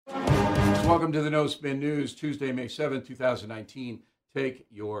Folks, welcome to the No Spin News, Tuesday, May 7th, 2019. Take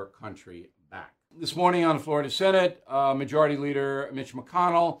your country back. This morning on the floor of the Senate, Majority Leader Mitch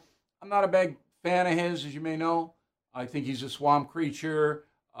McConnell. I'm not a big fan of his, as you may know. I think he's a swamp creature.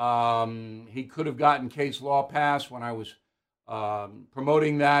 He could have gotten case law passed when I was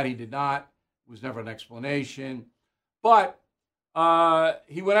promoting that. He did not. It was never an explanation. But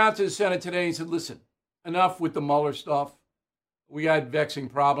he went out to the Senate today and said, listen, enough with the Mueller stuff. We got vexing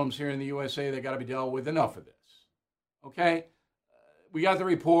problems here in the USA that got to be dealt with. Enough of this. Okay? We got the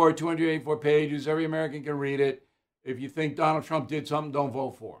report, 284 pages. Every American can read it. If you think Donald Trump did something, don't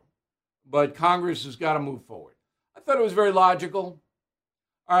vote for him. But Congress has got to move forward. I thought it was very logical.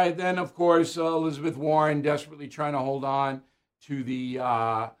 All right, then, of course, Elizabeth Warren desperately trying to hold on to the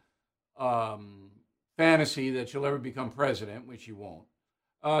fantasy that she'll ever become president, which she won't.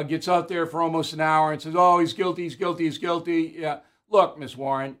 Gets out there for almost an hour and says, oh, he's guilty, he's guilty, he's guilty. Yeah, look, Miss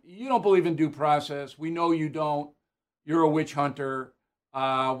Warren, you don't believe in due process. We know you don't. You're a witch hunter.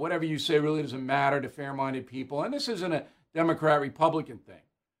 Whatever you say really doesn't matter to fair-minded people. And this isn't a Democrat-Republican thing.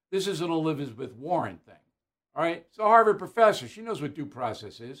 This is an Elizabeth Warren thing. All right? So Harvard professor, she knows what due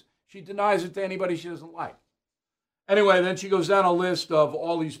process is. She denies it to anybody she doesn't like. Anyway, then she goes down a list of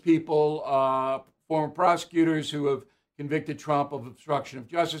all these people, former prosecutors who have convicted Trump of obstruction of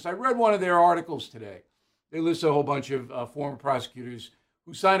justice. I read one of their articles today. They list a whole bunch of former prosecutors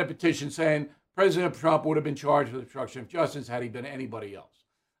who signed a petition saying President Trump would have been charged with obstruction of justice had he been anybody else.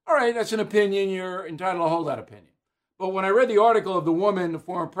 All right, that's an opinion. You're entitled to hold that opinion. But when I read the article of the woman, the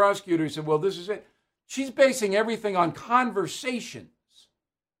former prosecutor, said, well, this is it. She's basing everything on conversations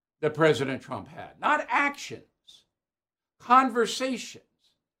that President Trump had, not actions. Conversations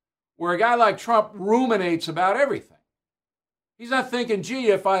where a guy like Trump ruminates about everything. He's not thinking, gee,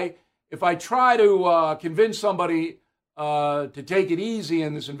 if I try to convince somebody to take it easy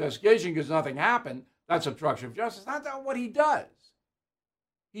in this investigation because nothing happened, that's obstruction of justice. That's not what he does.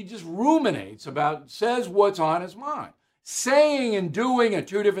 He just ruminates about, says what's on his mind. Saying and doing are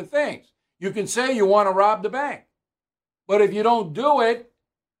two different things. You can say you want to rob the bank, but if you don't do it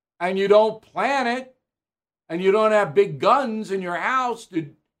and you don't plan it and you don't have big guns in your house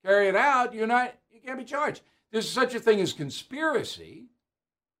to carry it out, you can't be charged. There's such a thing as conspiracy,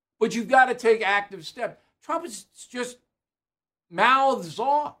 but you've got to take active steps. Trump is just mouths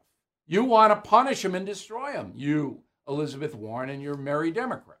off. You want to punish him and destroy him, you, Elizabeth Warren, and your merry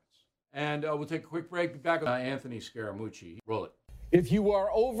Democrats. And we'll take a quick break. Be back with Anthony Scaramucci. Roll it. If you are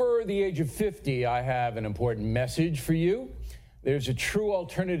over the age of 50, I have an important message for you. There's a true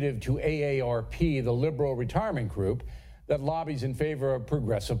alternative to AARP, the liberal retirement group that lobbies in favor of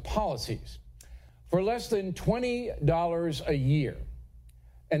progressive policies. For less than $20 a year,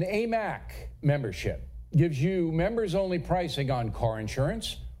 an AMAC membership gives you members-only pricing on car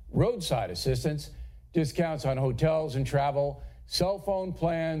insurance, roadside assistance, discounts on hotels and travel, cell phone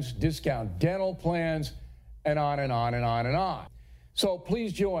plans, discount dental plans, and on and on and on and on. So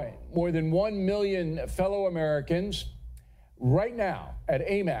please join more than 1 million fellow Americans right now at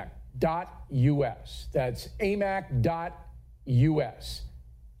amac.us. That's amac.us.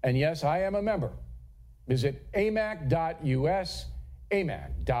 And yes, I am a member. Visit amac.us,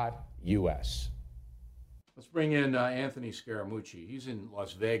 amac.us. Let's bring in Anthony Scaramucci. He's in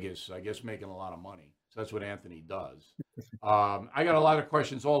Las Vegas, I guess, making a lot of money. So that's what Anthony does. I got a lot of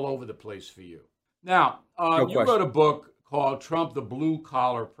questions all over the place for you. Now, you wrote a book called Trump, the Blue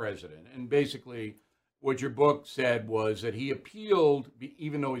Collar President. And basically what your book said was that he appealed,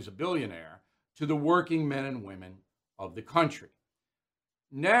 even though he's a billionaire, to the working men and women of the country.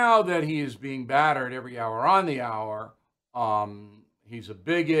 Now that he is being battered every hour on the hour, he's a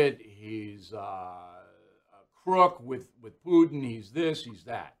bigot, he's a crook with Putin, he's this, he's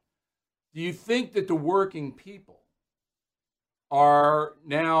that. Do you think that the working people are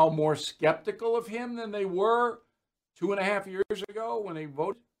now more skeptical of him than they were 2.5 years ago when they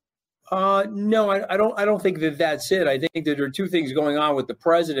voted? No, I don't think that that's it. I think that there are two things going on with the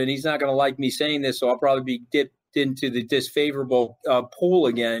president. He's not going to like me saying this, so I'll probably be dipped into the disfavorable pool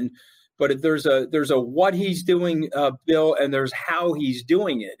again. But there's a what he's doing, Bill, and there's how he's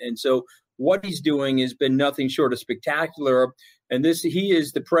doing it. And so what he's doing has been nothing short of spectacular. And he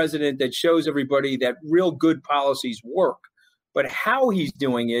is the president that shows everybody that real good policies work. But how he's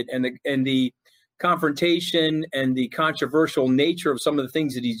doing it and the confrontation and the controversial nature of some of the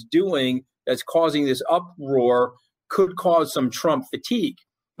things that he's doing that's causing this uproar could cause some Trump fatigue.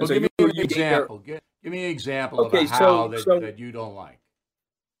 Well, so give me an example. Give me an example of a how that you don't like.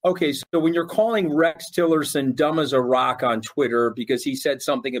 Okay, so when you're calling Rex Tillerson dumb as a rock on Twitter because he said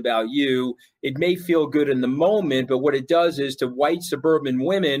something about you, it may feel good in the moment, but what it does is to white suburban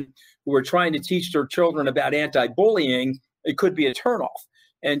women who are trying to teach their children about anti-bullying, it could be a turnoff.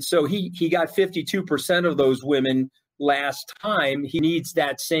 And so he got 52% of those women last time. He needs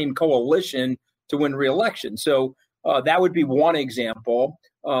that same coalition to win re-election. So that would be one example.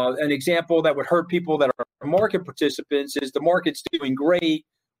 An example that would hurt people that are market participants is the market's doing great.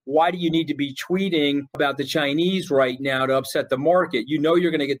 Why do you need to be tweeting about the Chinese right now to upset the market? You know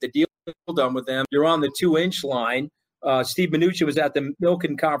you're going to get the deal done with them. You're on the 2-inch line. Steve Mnuchin was at the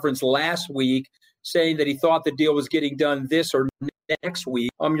Milken conference last week saying that he thought the deal was getting done this or next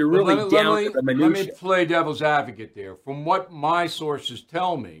week. You're really down to the minutia. Let me play devil's advocate there. From what my sources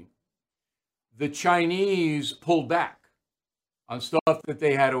tell me, the Chinese pulled back on stuff that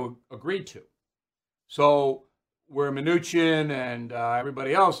they had to agree to. So where Mnuchin and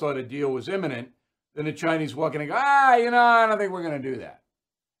everybody else thought a deal was imminent, then the Chinese walking and go, I don't think we're going to do that.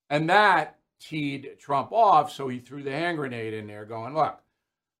 And that teed Trump off, so he threw the hand grenade in there going, look,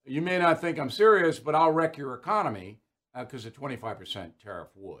 you may not think I'm serious, but I'll wreck your economy because a 25% tariff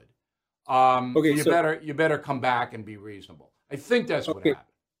would. You better come back and be reasonable. I think that's what happened.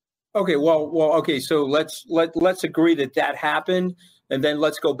 Okay, okay. So let's agree that happened, and then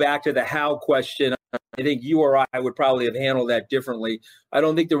let's go back to the how question. I think you or I would probably have handled that differently. I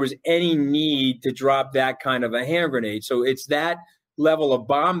don't think there was any need to drop that kind of a hand grenade. So it's that level of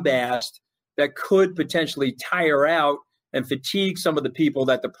bombast that could potentially tire out and fatigue some of the people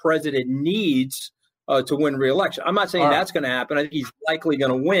that the president needs to win re-election. I'm not saying that's going to happen. I think he's likely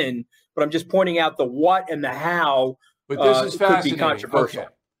going to win, but I'm just pointing out the what and the how. But this is fascinating. Could be controversial.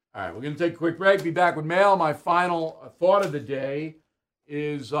 Okay. All right, we're going to take a quick break. Be back with mail. My final thought of the day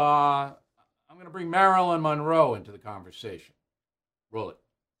is I'm going to bring Marilyn Monroe into the conversation. Roll it.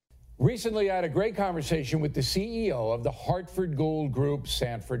 Recently, I had a great conversation with the CEO of the Hartford Gold Group,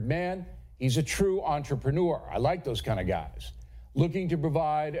 Sanford Man. He's a true entrepreneur. I like those kind of guys. Looking to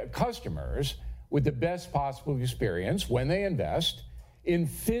provide customers with the best possible experience when they invest in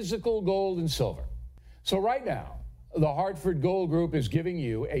physical gold and silver. So right now, the Hartford Gold Group is giving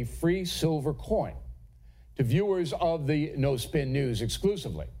you a free silver coin to viewers of the No Spin News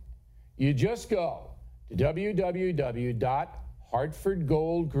exclusively. You just go to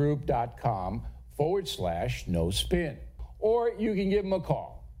www.hartfordgoldgroup.com/no spin. Or you can give them a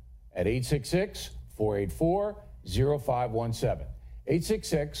call at 866-484-0517.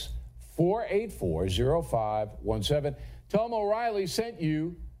 866-484-0517. Tell them O'Reilly sent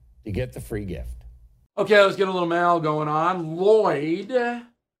you to get the free gift. Okay, let's get a little mail going on. Lloyd,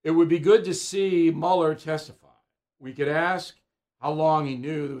 it would be good to see Mueller testify. We could ask how long he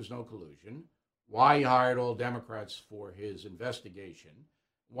knew there was no collusion, why he hired all Democrats for his investigation,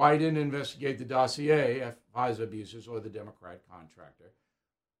 why he didn't investigate the dossier, FISA abuses, or the Democrat contractor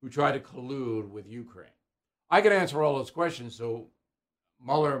who tried to collude with Ukraine. I could answer all those questions, so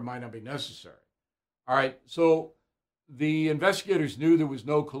Mueller might not be necessary. All right, so the investigators knew there was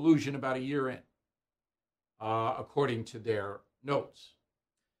no collusion about a year in. According to their notes.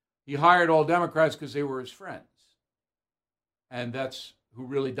 He hired all Democrats because they were his friends. And that's who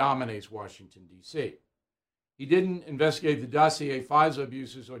really dominates Washington, D.C. He didn't investigate the dossier, FISA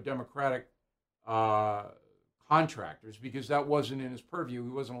abuses, or Democratic contractors because that wasn't in his purview. He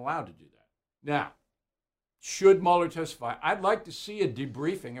wasn't allowed to do that. Now, should Mueller testify? I'd like to see a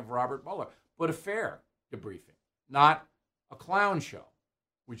debriefing of Robert Mueller, but a fair debriefing, not a clown show,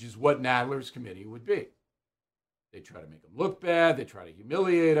 which is what Nadler's committee would be. They try to make him look bad. They try to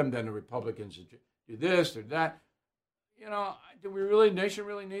humiliate him. Then the Republicans do this or that. Do we really, nation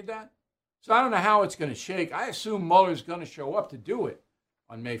really need that? So I don't know how it's going to shake. I assume Mueller's going to show up to do it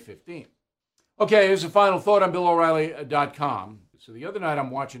on May 15th. Okay, here's a final thought on BillO'Reilly.com. So the other night I'm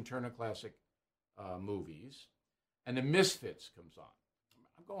watching Turner Classic movies, and The Misfits comes on.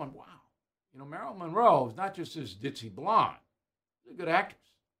 I'm going, wow. Marilyn Monroe is not just this ditzy blonde. She's a good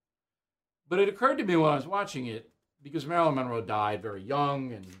actress. But it occurred to me when I was watching it, because Marilyn Monroe died very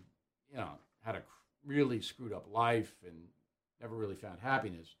young and, had a really screwed up life and never really found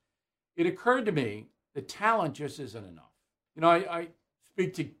happiness. It occurred to me that talent just isn't enough. I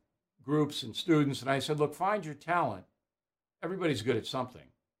speak to groups and students, and I said, look, find your talent. Everybody's good at something.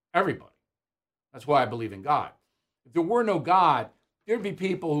 Everybody. That's why I believe in God. If there were no God, there'd be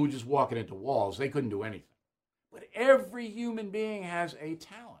people who just walking into walls. They couldn't do anything. But every human being has a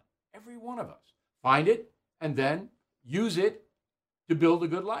talent. Every one of us. Find it and then use it to build a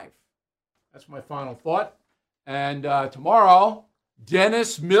good life. That's my final thought. And tomorrow,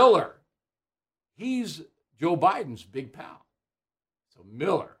 Dennis Miller. He's Joe Biden's big pal. So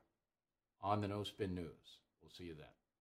Miller on the No Spin News. We'll see you then.